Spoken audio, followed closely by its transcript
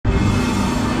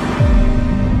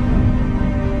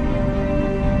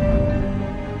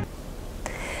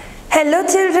Hello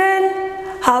children,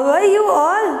 how are you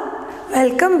all?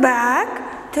 Welcome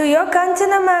back to your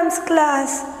Kanchana ma'am's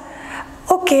class.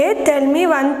 Okay, tell me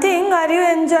one thing, are you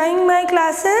enjoying my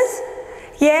classes?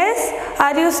 Yes?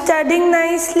 Are you studying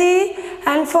nicely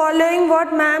and following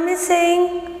what ma'am is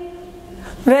saying?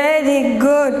 Very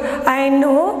good. I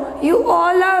know you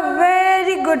all are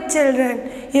very good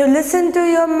children. You listen to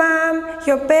your ma'am,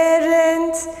 your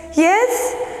parents.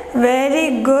 Yes?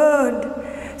 Very good.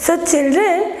 So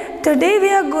children, today we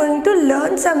are going to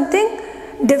learn something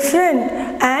different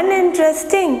and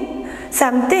interesting.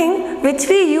 Something which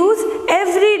we use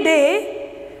every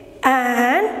day.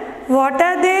 And what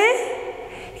are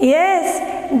they?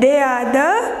 Yes, they are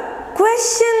the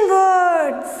question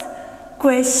words.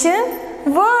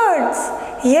 Question words.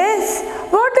 Yes,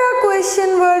 what are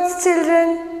question words,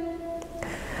 children?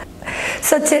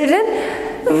 So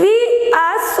children, we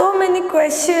ask so many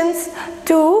questions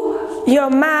to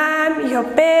your ma'am, your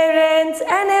parents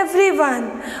and everyone.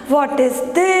 What is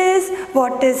this?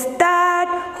 What is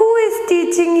that? Who is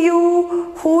teaching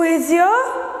you? Who is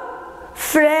your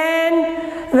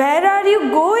friend? Where are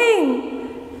you going?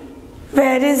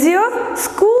 Where is your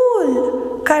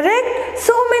school? Correct?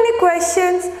 So many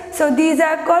questions. So these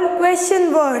are called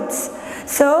question words.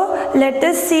 So let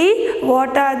us see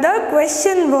what are the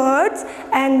question words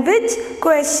and which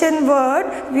question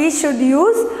word we should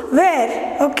use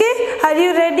where. Okay? Are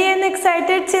you ready and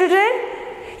excited, children?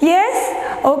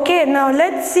 Yes? Okay, now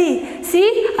let's see.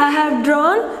 See, I have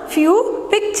drawn few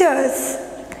pictures.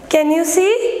 Can you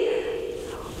see?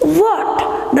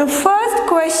 What? The first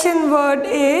question word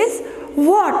is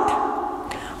what?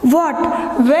 What?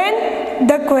 When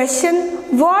the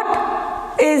question what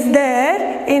is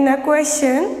there in a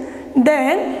question,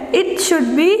 then it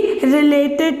should be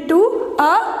related to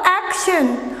a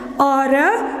action or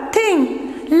a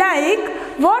thing.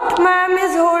 Like what ma'am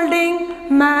is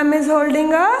holding? Ma'am is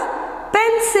holding a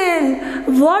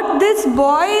pencil. What this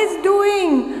boy is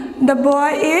doing? The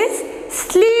boy is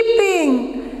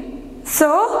sleeping.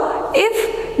 So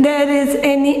if there is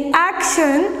any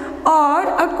action or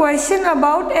a question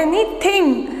about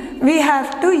anything, we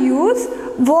have to use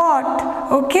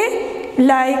what. Okay,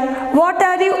 like what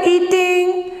are you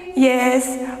eating?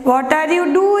 Yes. What are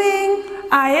you doing?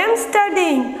 I am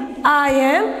studying. I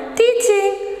am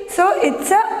teaching. So it's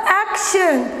a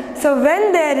action. So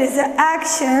when there is an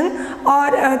action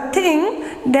or a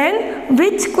thing, then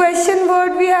which question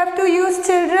word we have to use,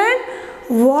 children?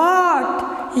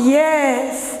 What?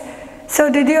 Yes. So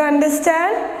did you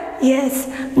understand? Yes.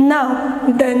 Now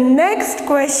the next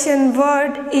question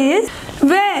word is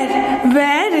where.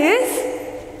 Where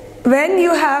is when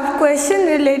you have question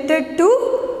related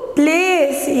to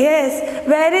place. Yes.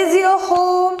 Where is your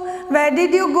home? Where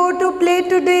did you go to play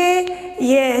today?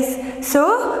 Yes.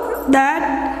 So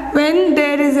that when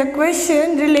there is a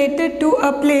question related to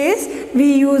a place,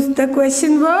 we use the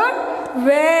question word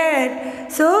where.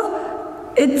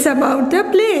 So it's about a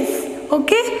place.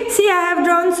 Okay, see, I have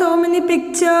drawn so many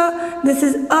pictures. This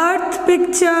is earth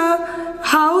picture,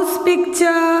 house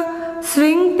picture,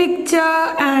 swing picture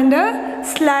and a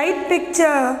slide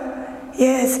picture.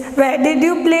 Yes, where did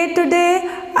you play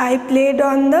today? I played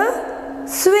on the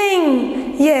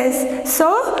swing. Yes,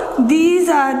 so these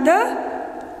are the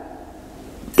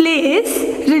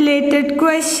place related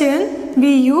question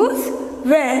we use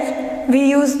where. We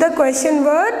use the question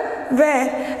word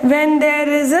where. When there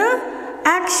is a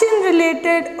action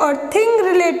related or thing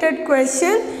related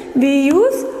question, we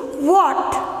use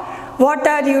what. What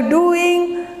are you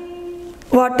doing?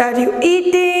 What are you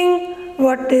eating?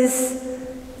 What is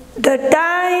the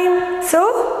time?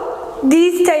 So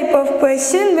these type of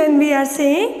question, when we are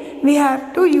saying, we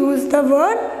have to use the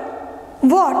word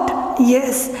what.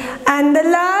 Yes. And the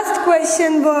last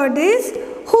question word is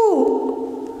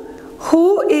who.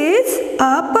 Who is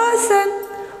a person?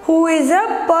 Who is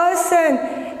a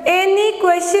person? Any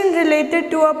question related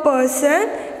to a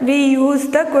person, we use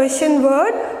the question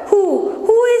word who.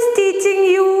 Who is teaching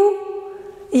you?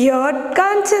 Your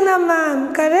Kanchana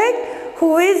ma'am, correct?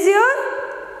 Who is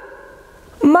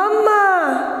your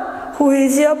mama? Who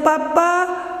is your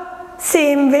papa?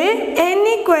 Same way,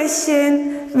 any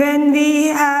question when we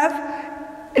have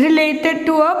related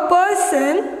to a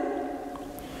person,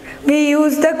 we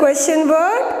use the question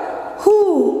word who.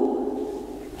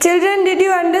 Children, did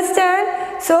you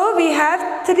understand? So we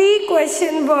have three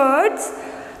question words.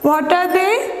 What are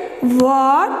they?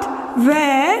 What,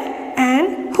 where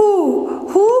and who.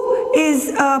 Who is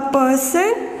a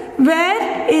person?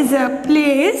 Where is a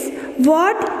place?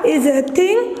 What is a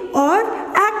thing or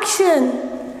action?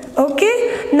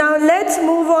 Okay, now let's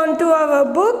move on to our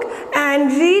book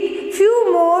and read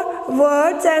few more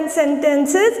words and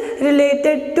sentences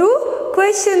related to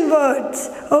question words.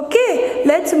 Okay,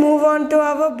 let's move on to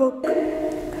our book.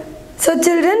 So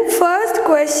children, first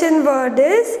question word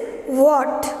is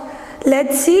what.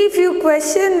 Let's see few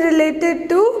question related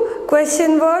to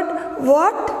question word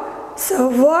what. So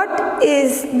what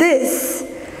is this?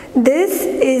 This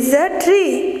is a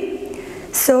tree.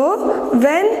 So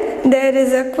when there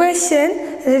is a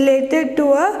question related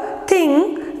to a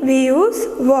thing, we use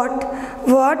what.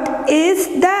 What is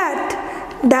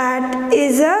that? That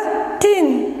is a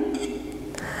tin.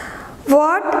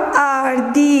 What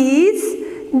are these?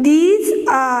 These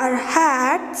are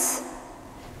hats.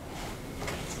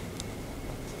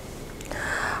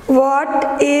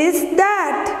 What is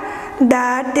that?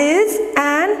 That is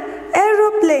an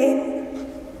aeroplane.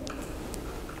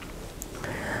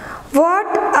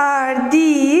 What are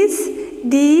these?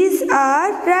 These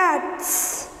are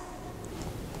rats.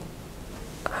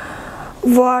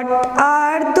 What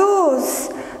are those?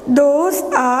 Those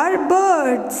are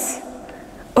birds.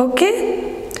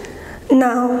 Okay?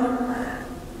 Now,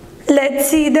 let's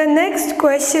see the next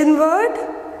question word.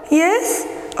 Yes?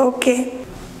 Okay.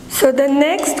 So the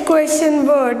next question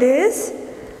word is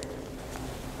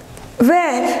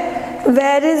where.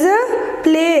 Where is a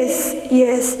place?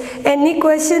 Yes. Any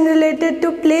question related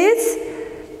to place?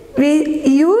 We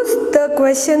use the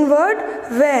question word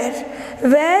where.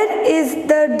 Where is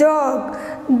the dog?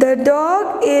 The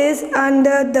dog is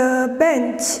under the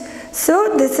bench.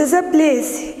 So this is a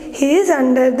place. He is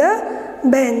under the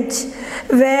bench.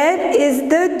 Where is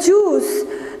the juice?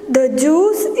 The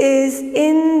juice is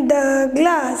in the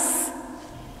glass.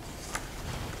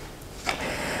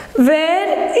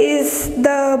 Where is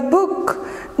the book?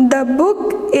 The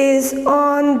book is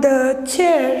on the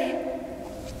chair.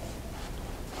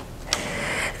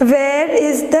 Where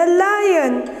is the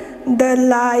lion? The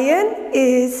lion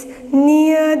is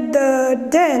near the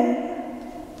den.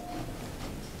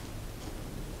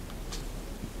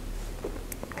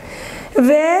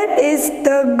 Where is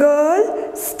the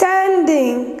girl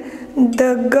standing?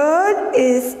 The girl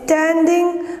is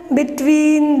standing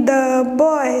between the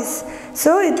boys.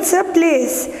 So it's a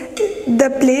place. The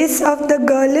place of the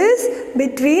girl is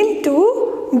between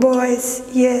two boys.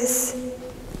 Yes.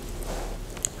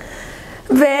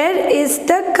 Where is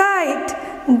the kite?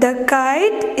 The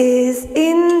kite is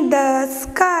in the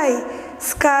sky.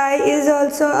 Sky is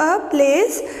also a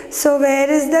place. So where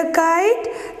is the kite?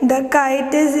 The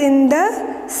kite is in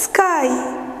the sky.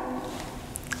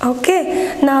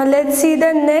 Okay, now let's see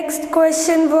the next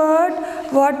question word.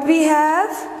 What we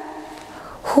have?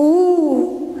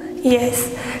 Who.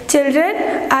 Yes,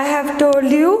 children, I have told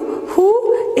you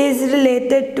who is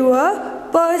related to a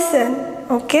person.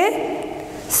 Okay,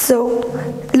 so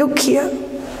look here.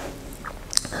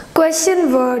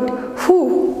 Question word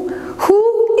who.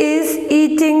 Who is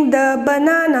eating the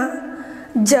banana?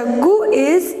 Jaggu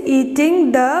is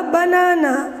eating the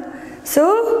banana. So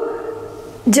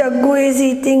Jaggu is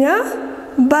eating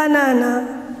a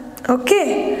banana.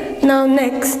 Okay. Now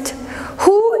next.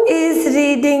 Who is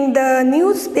reading the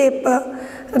newspaper?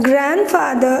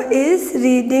 Grandfather is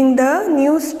reading the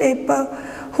newspaper.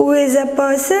 Who is a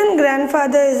person?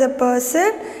 Grandfather is a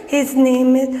person. His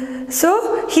name is...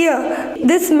 So here,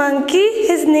 this monkey,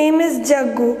 his name is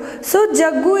Jaggu. So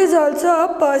Jaggu is also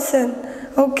a person.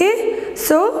 Okay.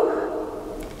 So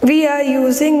we are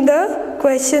using the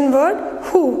question word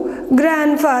who.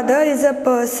 Grandfather is a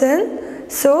person.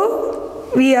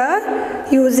 So we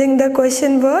are using the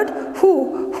question word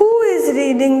who. Who is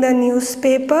reading the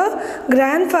newspaper?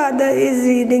 Grandfather is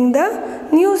reading the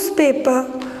newspaper.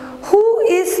 Who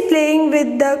is playing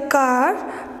with the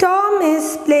car? Tom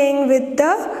is playing with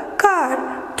the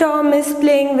car. Tom is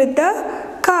playing with the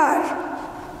car.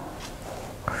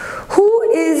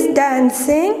 Who is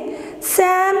dancing?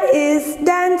 Sam is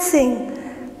dancing.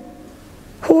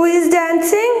 Who is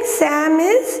dancing? Sam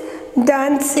is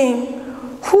dancing.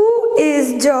 Who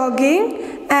is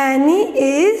jogging? Annie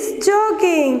is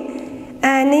jogging.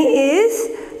 Annie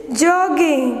is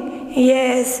jogging.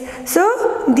 Yes.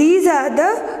 So these are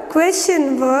the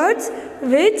question words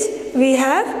which we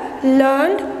have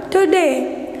learned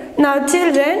today. Now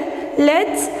children,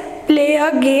 let's play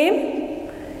a game.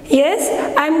 Yes,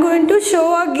 I am going to show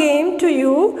a game to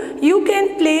you. You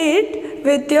can play it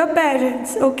with your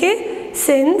parents. Okay?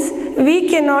 Since we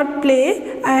cannot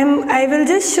play, I will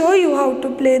just show you how to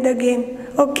play the game.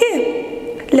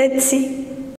 Okay? Let's see.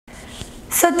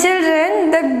 So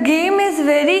children, the game is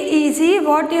very easy.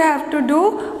 What you have to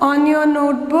do on your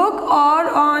notebook or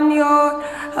on your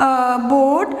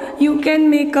board, you can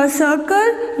make a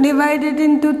circle, divide it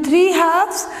into 3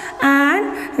 halves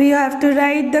and we have to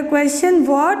write the question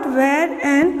what, where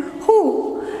and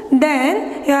who.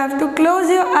 Then you have to close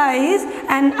your eyes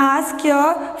and ask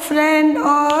your friend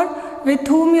or with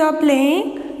whom you are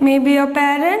playing, maybe your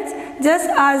parents, just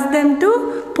ask them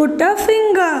to put a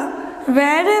finger.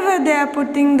 Wherever they are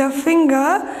putting the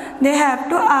finger, they have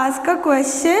to ask a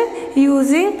question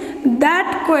using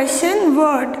that question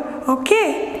word.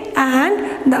 Okay?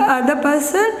 And the other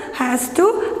person has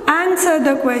to answer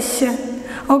the question.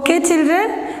 Okay,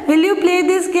 children? Will you play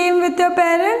this game with your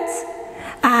parents?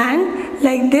 And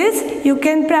like this, you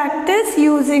can practice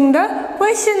using the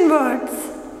question words.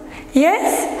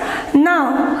 Yes?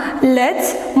 Now,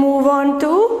 let's move on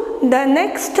to the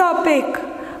next topic.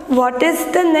 What is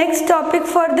the next topic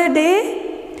for the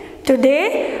day?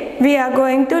 Today we are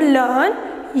going to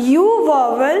learn U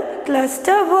vowel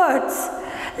cluster words.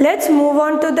 Let's move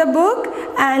on to the book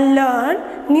and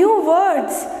learn new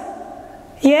words.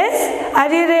 Yes?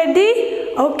 Are you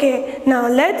ready? Okay, now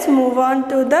let's move on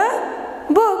to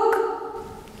the book.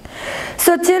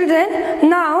 So children,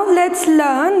 now let's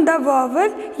learn the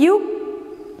vowel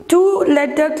U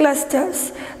two-letter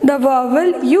clusters. The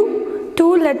vowel U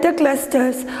two-letter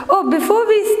clusters. Oh, before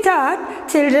we start,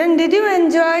 children, did you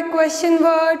enjoy question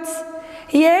words?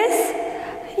 Yes?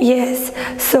 Yes.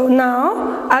 So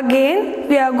now, again,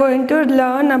 we are going to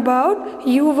learn about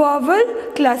U vowel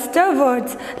cluster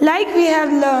words. Like we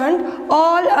have learned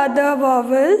all other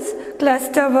vowels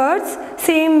cluster words,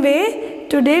 same way,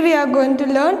 today we are going to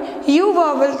learn U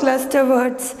vowel cluster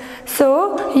words.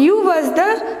 So, U was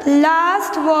the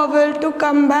last vowel to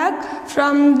come back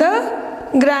from the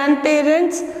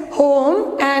grandparents'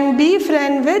 home and be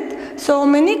friend with so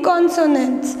many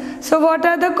consonants. So what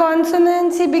are the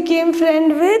consonants he became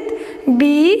friend with?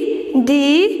 B,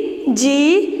 D,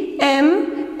 G,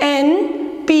 M,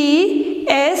 N, P,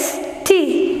 S,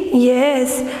 T.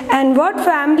 Yes. And what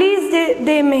families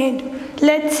they made?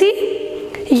 Let's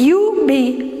see. U,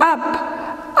 B, up,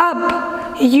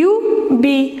 up. U,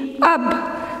 B,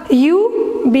 up.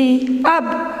 U, B,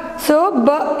 up. So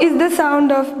B is the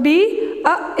sound of B.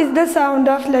 Is the sound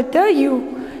of letter U.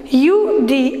 U,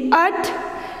 D, at.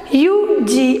 U,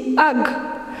 G, ug.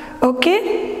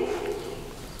 Okay.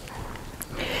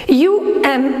 U,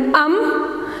 M,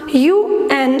 U,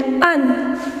 N,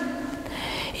 un.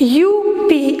 U,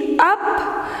 P,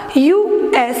 up.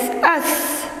 U, S,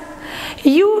 us.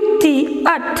 U, T,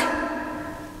 ut.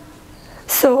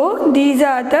 So these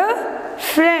are the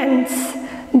friends.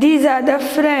 These are the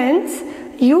friends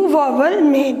U vowel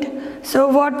made. So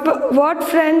what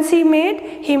friends he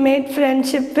made? He made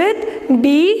friendship with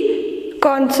B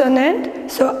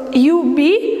consonant. So U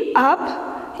B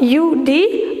up, U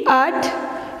D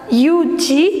at, U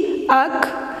G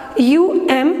uk, U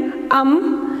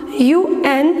M U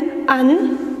N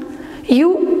un,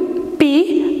 U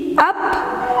P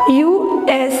up, U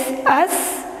S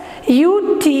us,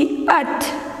 U T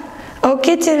at.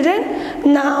 Okay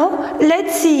children, now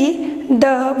let's see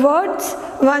the words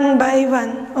one by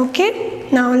one. Okay,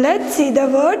 now let's see the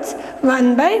words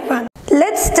one by one.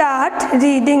 Let's start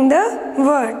reading the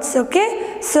words.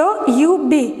 Okay, so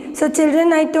UB. So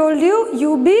children, I told you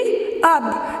UB,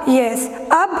 UB. Yes,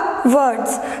 UB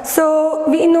words. So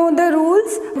we know the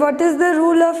rules. What is the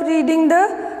rule of reading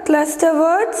the cluster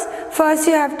words? First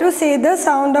you have to say the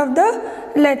sound of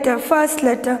the letter, first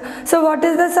letter. So what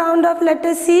is the sound of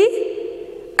letter C?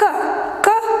 Ka,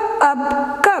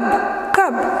 ab, kab,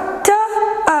 kab, ta,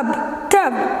 ab,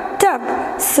 tab,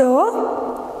 tab.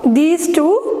 So these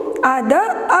two are the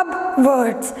ab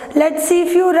words. Let's see a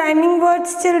few rhyming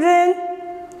words, children.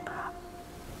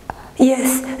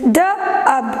 Yes, da,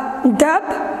 ab, dab,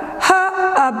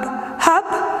 ha, ab, hub,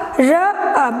 ra,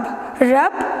 ab,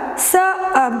 rub, sa,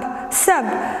 ab, sub.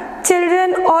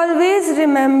 Children, always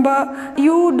remember,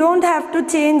 you don't have to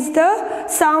change the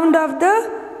sound of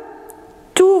the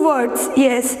two words.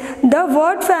 Yes, the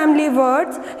word family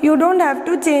words, you don't have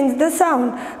to change the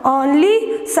sound.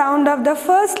 Only sound of the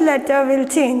first letter will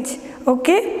change.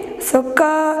 Okay, so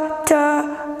ka, ta,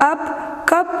 up,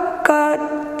 cup, ka,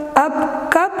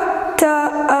 up, cup, ta,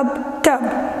 up, tub,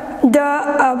 da,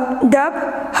 up, dub,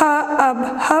 ha, up,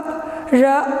 hub,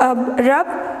 ra, up,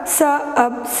 rub, sa,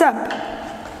 up, sub.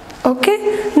 Okay,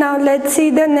 now let's see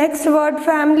the next word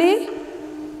family.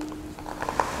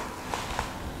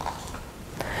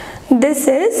 This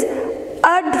is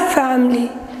ud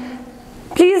family.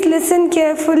 Please listen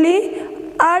carefully.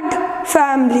 Ud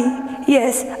family.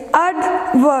 Yes,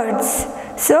 ud words.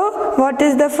 So, what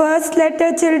is the first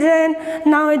letter, children?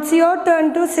 Now it's your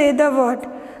turn to say the word.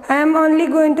 I am only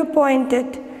going to point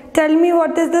it. Tell me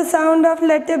what is the sound of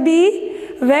letter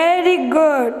B? Very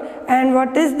good. And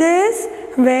what is this?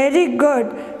 Very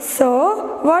good.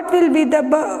 So, what will be the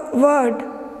word?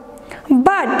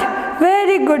 Bud.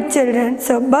 Very good, children.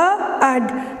 So,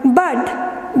 bud,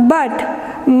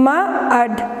 mud,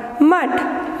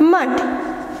 mud.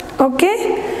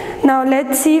 Okay. Now,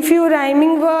 let's see few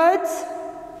rhyming words.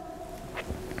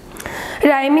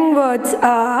 Rhyming words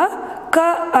are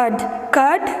cud,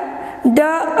 dud,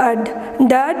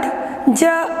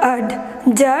 jud,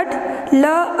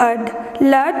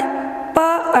 lud,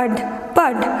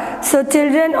 pud. So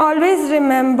children, always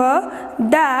remember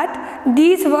that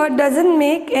these words doesn't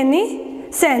make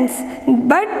any sense,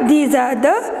 but these are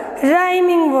the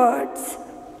rhyming words.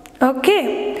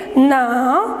 Okay,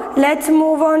 now let's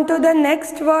move on to the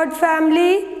next word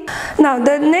family. Now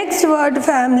the next word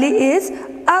family is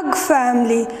ug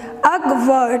family. Ug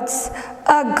words.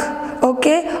 Ug.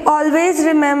 Okay, always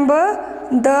remember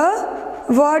the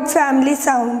word family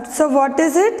sound. So what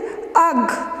is it?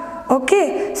 Ug.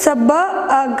 Okay, so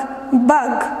bug,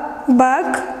 bug.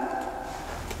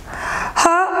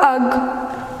 Hug,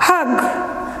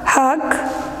 hug.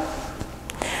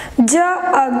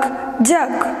 Jug,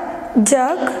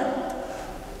 jug.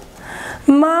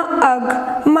 Mug.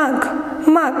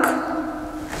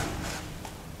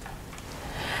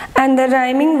 And the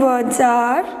rhyming words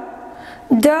are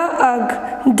dug,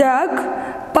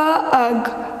 pug,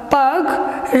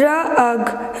 rug,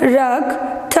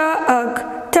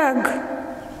 tug.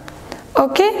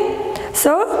 Okay,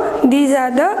 so these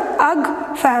are the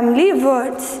ug family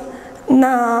words.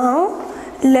 Now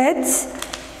let's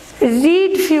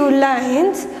read few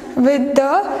lines with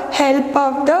the help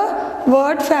of the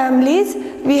word families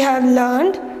we have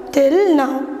learned till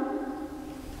now.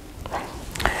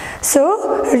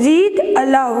 So read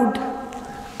aloud.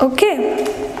 Okay.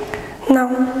 Now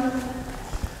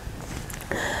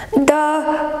the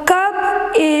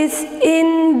cup is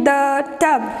in the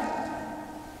tub.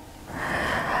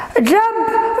 Rub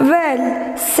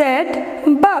well, said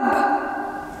Bub.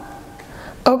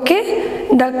 Okay,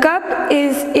 the cup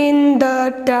is in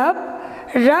the tub.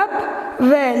 Rub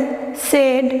well,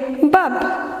 said Bub.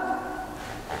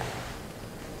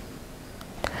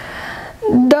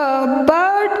 The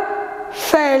bird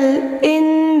fell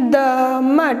in the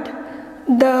mud.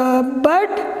 The bird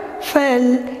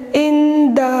fell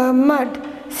in the mud.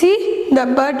 See, the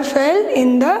bird fell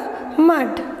in the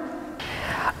mud.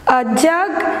 A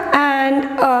jug and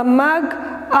a mug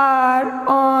are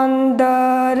on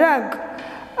the rug.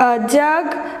 A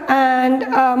jug and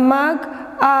a mug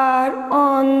are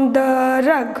on the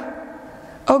rug.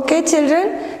 Okay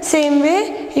children, same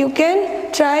way you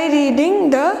can try reading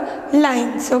the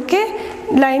lines. Okay,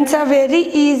 lines are very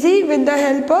easy. With the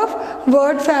help of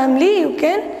word family you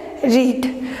can read.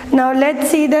 Now let's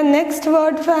see the next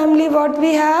word family. What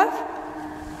we have?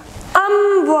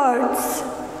 Words.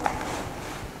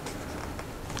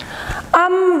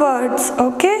 Words.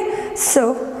 Okay,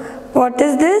 so what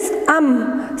is this?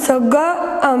 So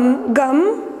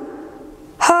gum,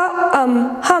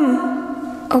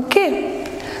 hum. Okay.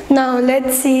 Now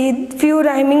let's see few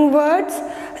rhyming words.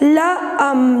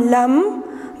 Lum,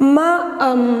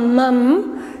 mum,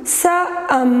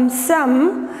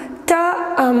 sum,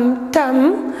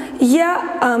 tum,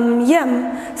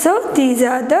 yum. So these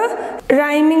are the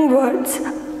rhyming words.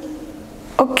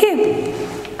 Okay.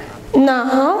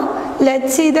 Now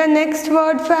let's see the next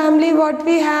word family. What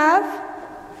we have?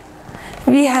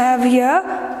 We have here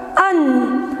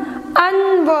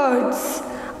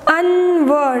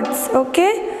unwords.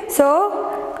 Okay, so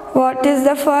what is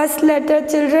the first letter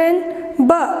children?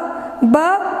 B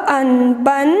and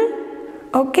bun.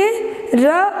 Okay,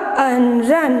 r and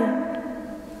run.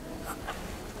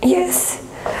 Yes.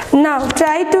 Now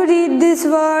try to read these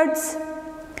words.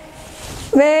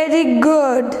 Very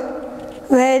good.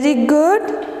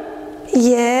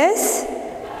 Yes.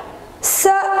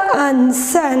 Sa and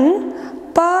sun,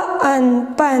 pa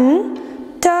and pan,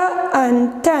 ta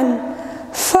and tan,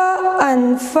 fa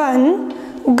and fun,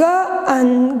 ga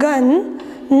and gun,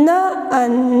 na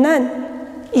and none.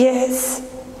 Yes.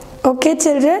 Okay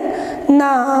children.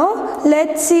 Now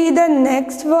let's see the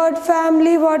next word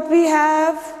family. What we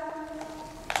have?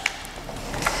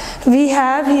 We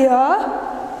have here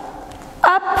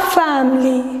up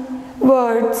family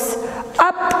words.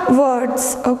 Up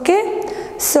words. Okay.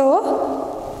 So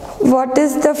what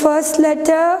is the first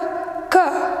letter? K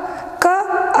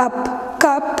up,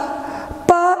 cup,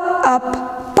 pa up,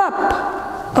 pup.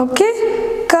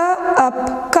 Okay, k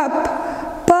up, cup,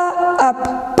 pa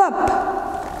up, pup.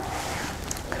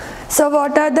 So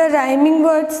what are the rhyming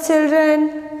words children?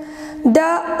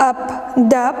 Da up,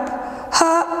 dup,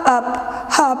 ha up,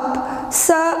 hup,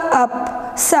 sa up,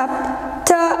 sup,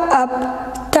 ta up,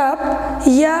 tup,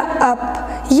 ya up,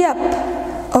 yup.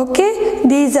 Okay,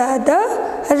 these are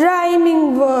the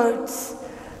rhyming words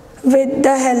with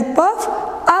the help of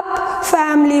up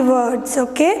family words.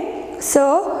 Okay,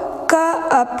 so ka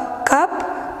up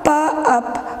cup, pa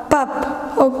up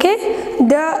pup. Okay,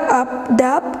 da up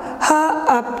dup, ha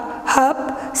up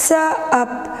hup, sa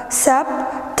up sup,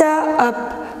 ta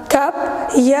up tup,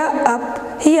 ya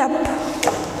up yup.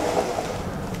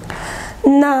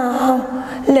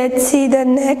 Now let's see the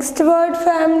next word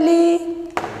family.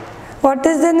 What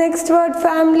is the next word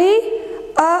family?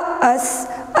 Us,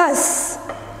 us.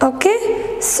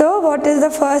 Okay, so what is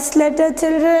the first letter,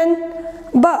 children?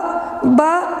 Ba,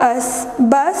 us,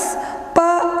 bus,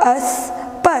 pa us,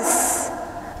 pus.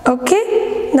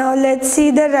 Okay, now let's see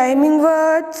the rhyming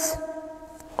words.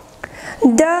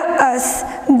 Da us,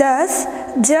 thus,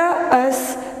 ja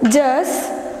us,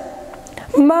 just,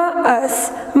 ma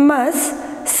us, mus,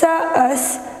 sa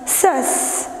us,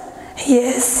 sus.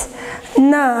 Yes.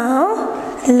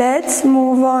 Now let's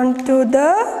move on to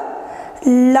the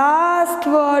last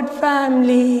word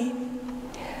family.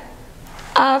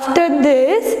 After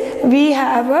this we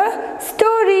have a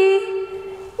story.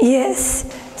 Yes.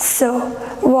 So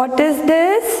what is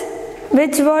this?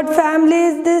 Which word family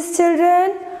is this,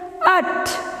 children?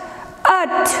 At.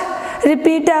 At.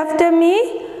 Repeat after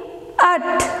me.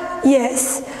 At.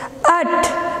 Yes.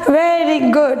 At.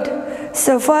 Very good.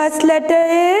 So first letter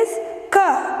is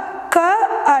ka. Ka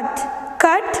at.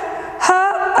 Cut.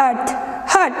 Ha at.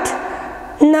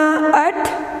 Hut. Na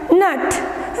at. Nut.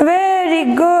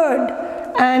 Very good.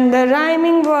 And the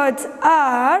rhyming words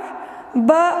are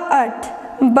ba at.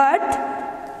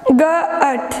 But, ga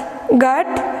at.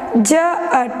 Gut. Ja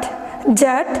at.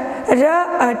 Jut.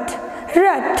 Ra at.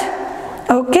 Rut.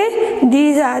 Okay,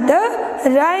 these are the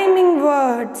rhyming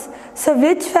words. So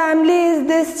which family is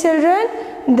this,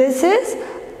 children? This is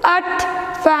at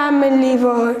family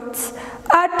words.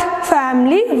 At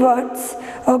family words.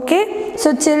 Okay,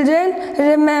 so children,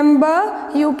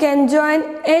 remember you can join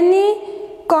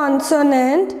any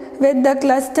consonant with the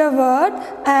cluster word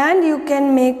and you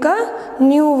can make a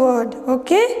new word.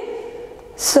 Okay,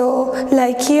 so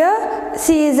like here,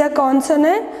 C is a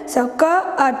consonant. So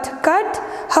ka at cut,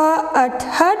 ha at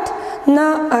hut,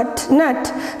 na at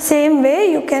nut. Same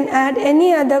way you can add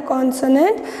any other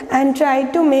consonant and try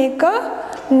to make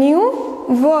a new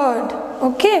word.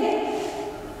 Okay.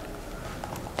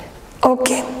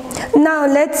 Okay. Now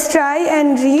let's try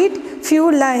and read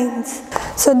few lines.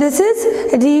 So this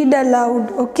is read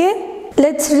aloud. Okay.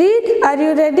 Let's read. Are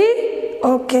you ready?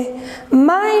 Okay.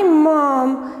 My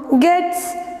mom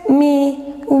gets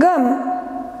me gum.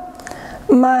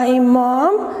 My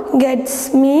mom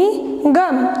gets me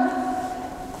gum.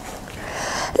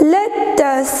 Let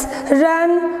us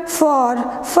run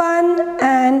for fun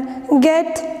and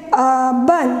get a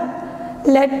bun.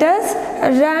 Let us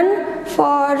run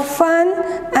for fun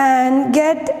and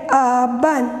get a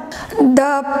bun.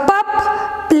 The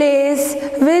pup plays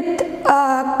with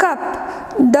a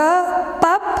cup. The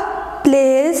pup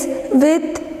plays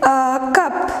with a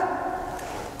cup.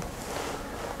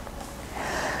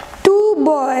 Two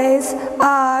boys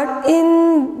are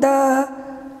in the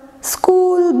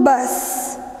school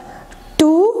bus.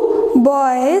 Two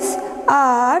boys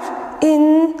are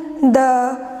in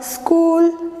the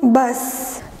school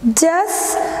bus.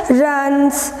 Jus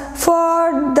runs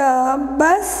for the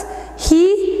bus.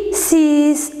 He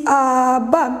sees a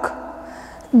bug.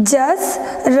 Jus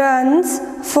runs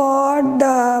for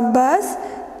the bus.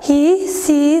 He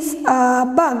sees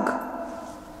a bug.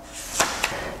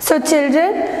 So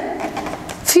children,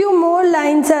 few more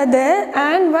lines are there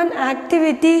and one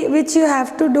activity which you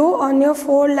have to do on your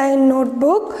 4-line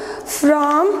notebook.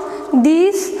 From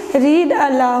these read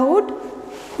aloud,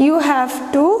 you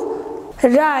have to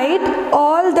write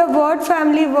all the word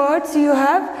family words you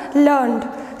have learned.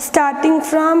 Starting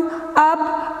from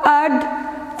up,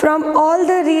 ad, from all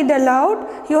the read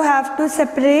aloud, you have to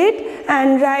separate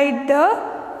and write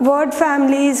the word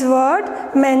family's word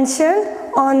mentioned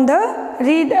on the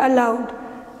read aloud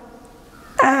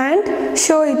and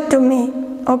show it to me.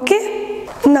 Okay.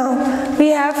 Now we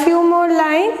have few more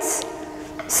lines.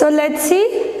 So let's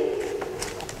see.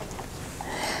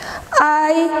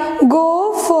 I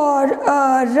go for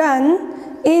a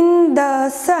run in the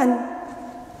sun.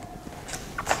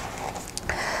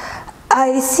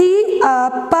 I see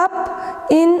a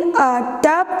pup in a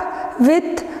tub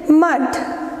with mud.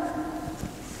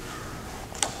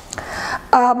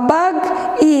 A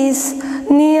bug is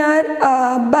near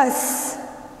a bus.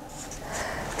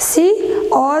 See,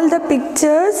 all the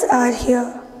pictures are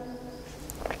here.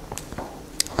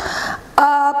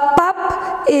 A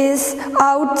pup is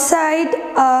outside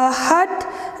a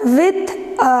hut with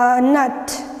a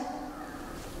nut.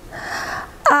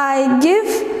 I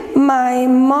give my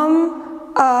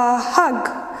mom a hug.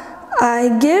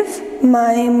 I give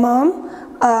my mom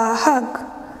a hug.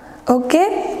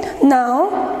 Okay,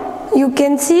 now you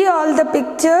can see all the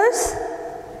pictures.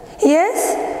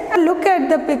 Yes, look at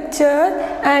the picture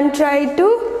and try to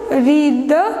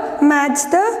match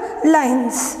the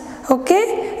lines.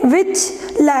 Okay, which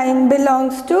line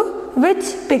belongs to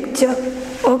which picture?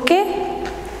 Okay,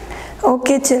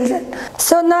 children.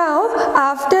 So now,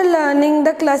 after learning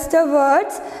the cluster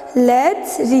words,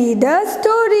 let's read a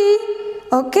story.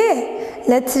 Okay,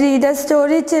 let's read a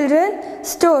story, children.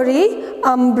 Story,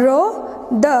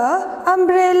 Umbro the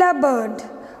umbrella bird.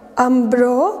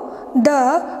 Umbro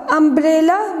the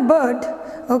umbrella bird.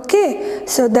 Okay,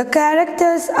 so the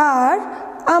characters are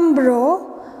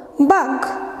Umbro, bug.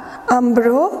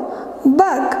 Umbro,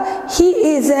 bug.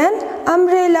 He is an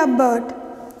umbrella bird.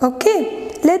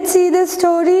 Okay, let's see the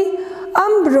story.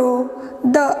 Umbro,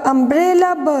 the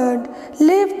umbrella bird,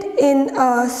 lived in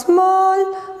a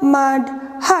small mud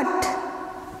hut.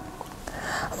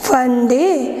 One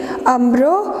day,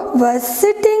 Umbro was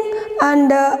sitting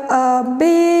under a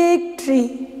big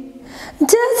tree.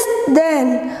 Just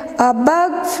then, a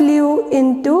bug flew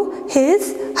into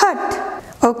his hut.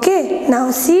 Okay, now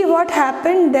see what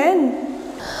happened then.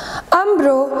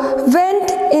 Umbro went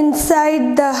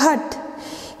inside the hut.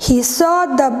 He saw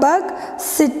the bug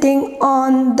sitting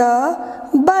on the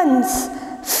buns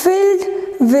filled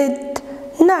with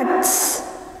nuts.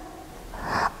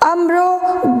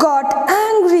 Umbro got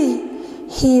angry.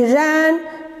 He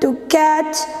ran to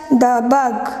catch the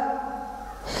bug.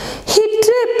 He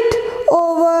tripped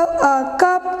over a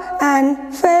cup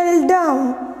and fell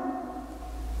down.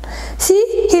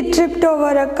 See, he tripped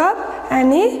over a cup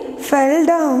and he fell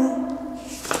down.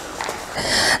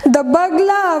 The bug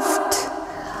laughed.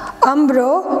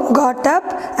 Umbro got up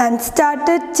and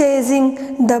started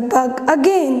chasing the bug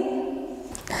again.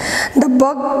 The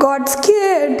bug got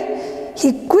scared.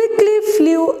 He quickly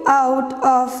flew out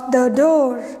of the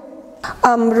door.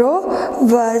 Umbro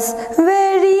was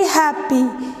very happy.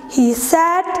 He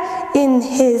sat in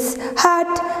his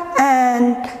hut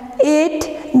and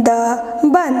ate the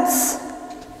buns.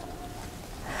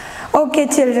 Okay,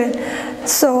 children.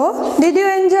 So, did you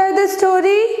enjoy the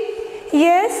story?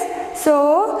 Yes.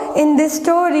 So, in this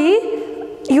story,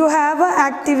 you have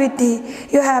an activity.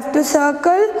 You have to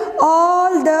circle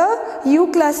all the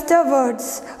U cluster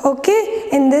words. Okay.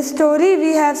 In this story,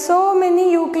 we have so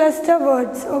many U cluster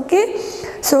words. Okay.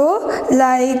 So,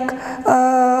 like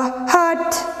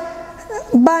hut,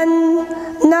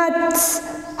 bun, nuts,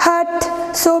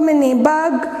 hut, so many,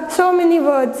 bug, so many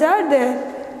words are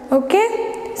there.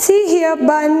 Okay. See here,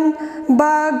 bun,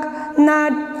 bug,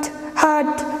 nut,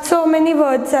 hut, so many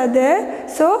words are there.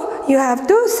 So you have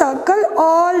to circle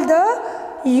all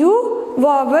the U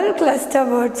vowel cluster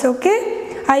words.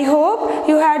 Okay. I hope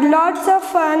you had lots of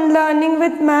fun learning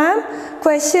with ma'am.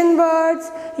 Question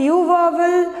words, U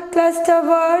vowel cluster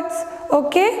words.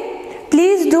 Okay.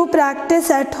 Please do practice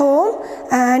at home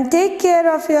and take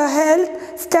care of your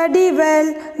health. Study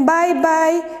well. Bye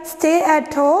bye. Stay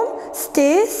at home.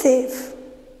 Stay safe.